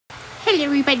Hello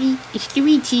everybody, it's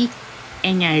Luigi,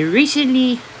 and I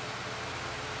recently...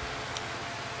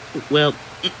 Well,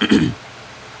 let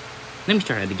me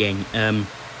start out again.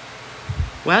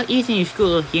 While Ethan in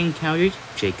school, he encountered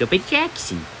Jacob and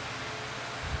Jackson.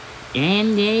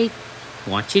 And they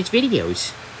watched his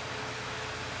videos.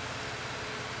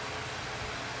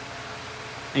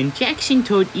 And Jackson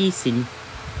told Ethan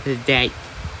that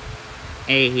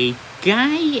a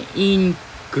guy in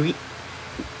green...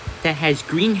 that has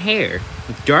green hair,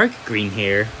 dark green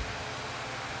hair,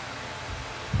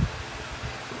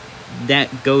 that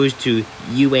goes to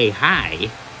UA High,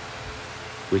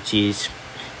 which is,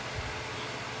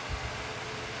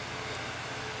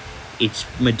 it's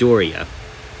Midoriya,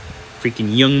 freaking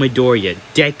young Midoriya,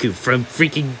 Deku from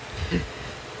freaking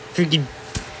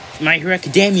My Hero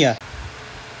Academia.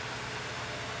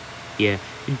 Yeah,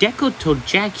 Deku told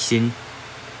Jackson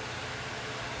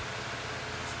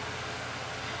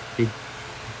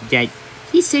that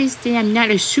he says that I'm not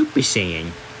a Super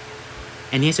Saiyan,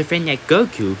 and he has a friend that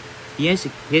Goku. He has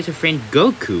a friend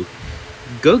Goku.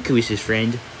 Goku is his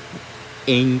friend,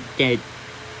 and that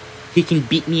he can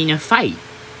beat me in a fight.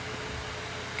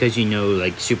 Cause you know,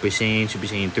 like Super Saiyan, Super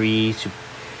Saiyan 3,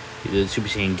 Super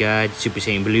Saiyan God, Super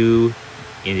Saiyan Blue,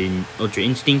 and then Ultra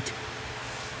Instinct.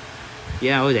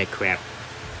 Yeah, all that crap.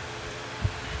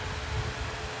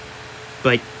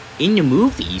 But in the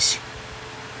movies,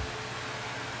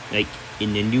 like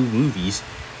in the new movies,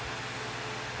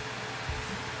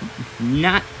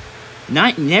 not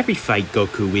in every fight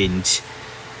Goku wins.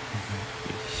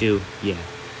 So yeah,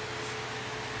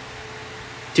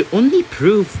 to only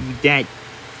prove that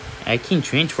I can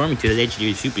transform into a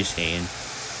legendary Super Saiyan,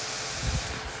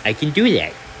 I can do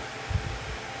that.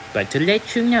 But to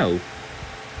let you know,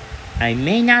 I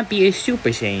may not be a Super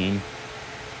Saiyan,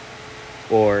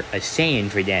 or a Saiyan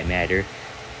for that matter,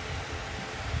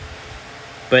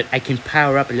 but I can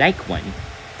power up like one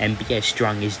and be as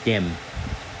strong as them.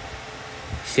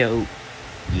 So,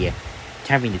 yeah,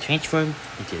 time for me to transform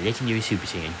into a legendary Super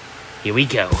Saiyan. Here we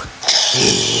go.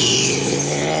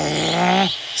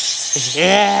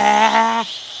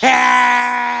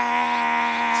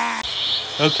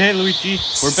 Okay, Luigi,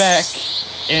 we're back,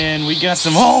 and we got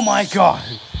some. Oh my God!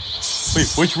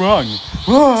 Wait, what's wrong?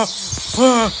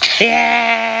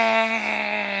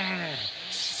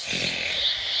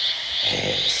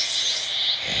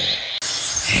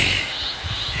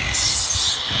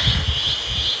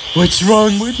 What's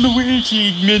wrong with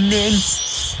Luigi, Min-Min?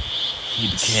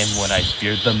 He became what I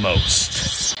feared the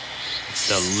most. It's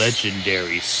the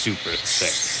legendary Super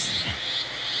Saiyan.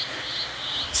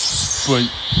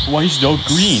 But why is it all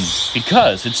green?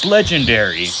 Because it's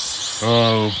legendary.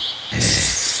 Oh.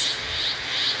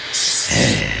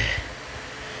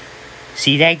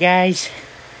 See that, guys?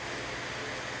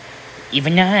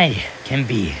 Even I can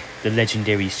be the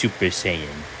legendary Super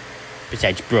Saiyan,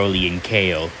 besides Broly and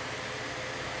Kale.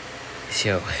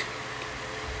 So,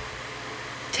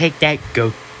 take that,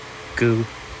 Goku.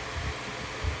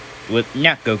 Well,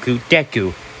 not Goku,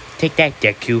 Deku. Take that,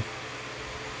 Deku.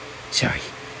 Sorry,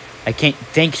 I can't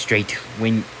think straight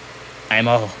when I'm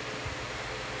all...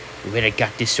 when I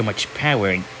got this so much power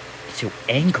and so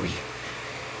angry.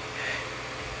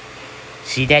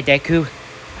 See that, Deku?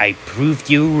 I proved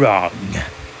you wrong.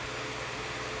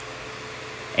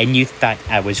 And you thought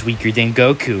I was weaker than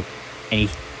Goku,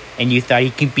 and you thought he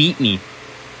could beat me.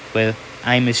 Well,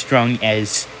 I'm as strong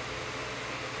as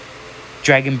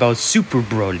Dragon Ball Super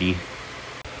Broly.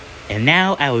 And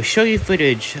now I will show you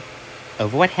footage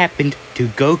of what happened to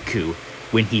Goku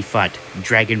when he fought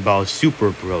Dragon Ball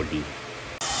Super Broly.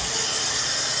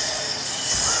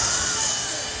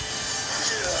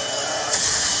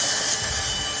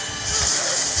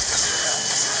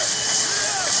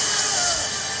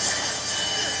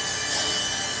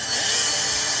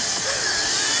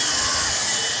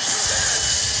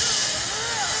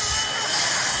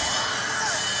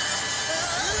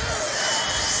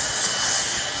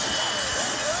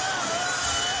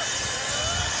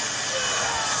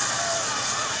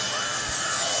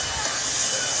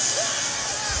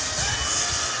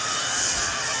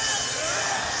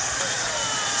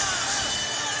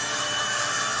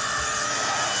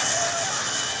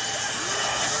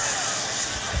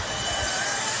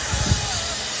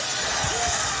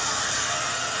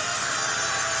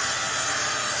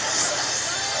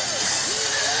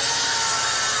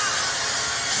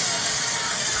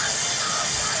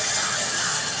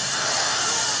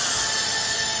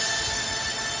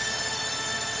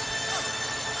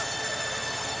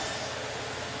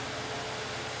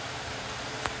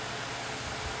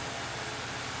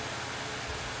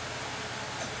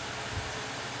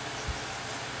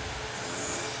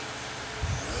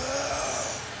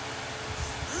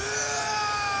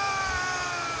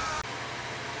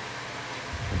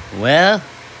 Well,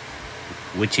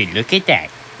 would you look at that?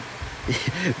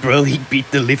 Broly beat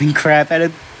the living crap out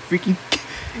of freaking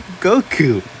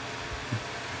Goku.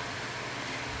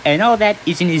 And all that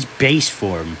is in his base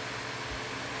form.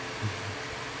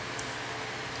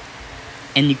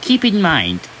 And you keep in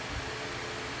mind,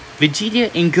 Vegeta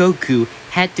and Goku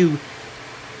had to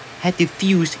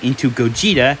fuse into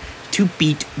Gogeta to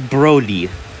beat Broly.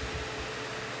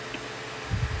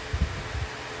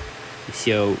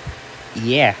 So,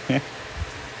 yeah.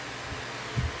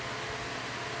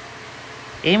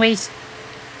 Anyways,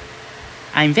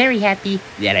 I'm very happy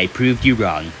that I proved you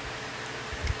wrong.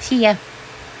 See ya.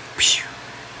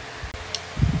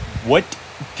 What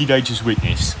did I just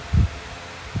witness?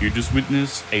 You just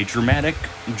witnessed a dramatic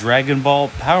Dragon Ball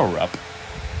power-up.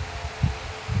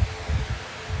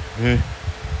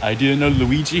 I didn't know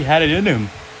Luigi had it in him.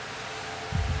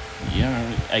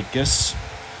 Yeah, I guess...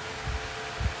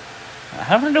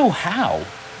 I don't know how.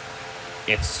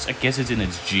 I guess it's in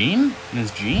his gene? In his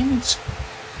genes?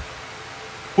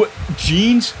 What?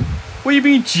 Genes? What do you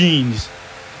mean genes?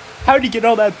 How did he get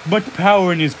all that much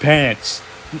power in his pants?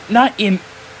 Not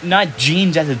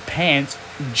genes as in pants.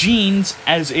 Genes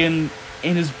as in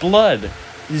his blood.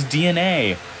 His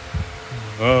DNA.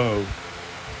 Oh.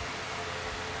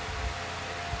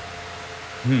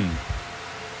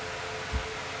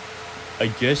 I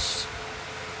guess...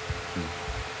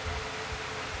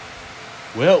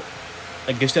 Well,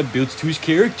 I guess that builds to his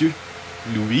character.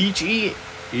 Luigi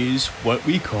is what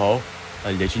we call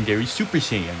a legendary Super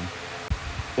Saiyan.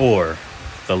 Or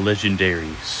the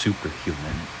legendary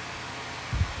superhuman.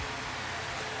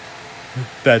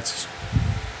 That's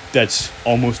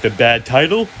almost a bad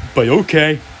title, but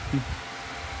okay.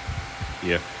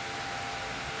 Yeah.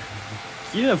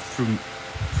 Yeah,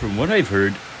 from what I've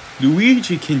heard,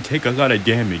 Luigi can take a lot of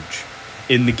damage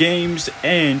in the games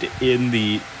and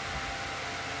in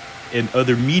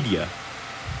other media.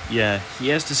 Yeah, he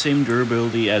has the same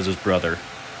durability as his brother.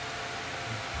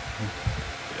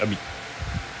 I mean,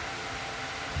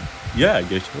 yeah, I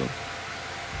guess so.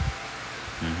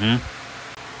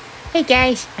 Hey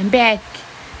guys, I'm back.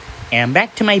 And I'm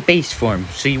back to my base form,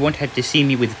 so you won't have to see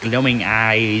me with glowing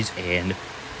eyes and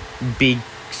big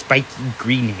spiky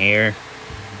green hair.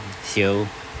 So,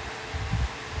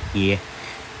 yeah.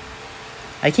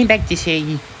 I came back to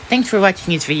say thanks for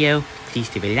watching this video.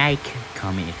 Please leave a like,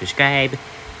 comment, and subscribe.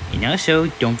 And also,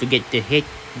 don't forget to hit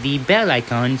the bell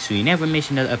icon so you never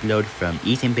miss another upload from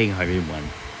Ethan Big Hearted 1.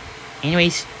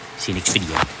 Anyways, see you next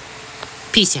video.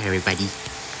 Peace out, everybody.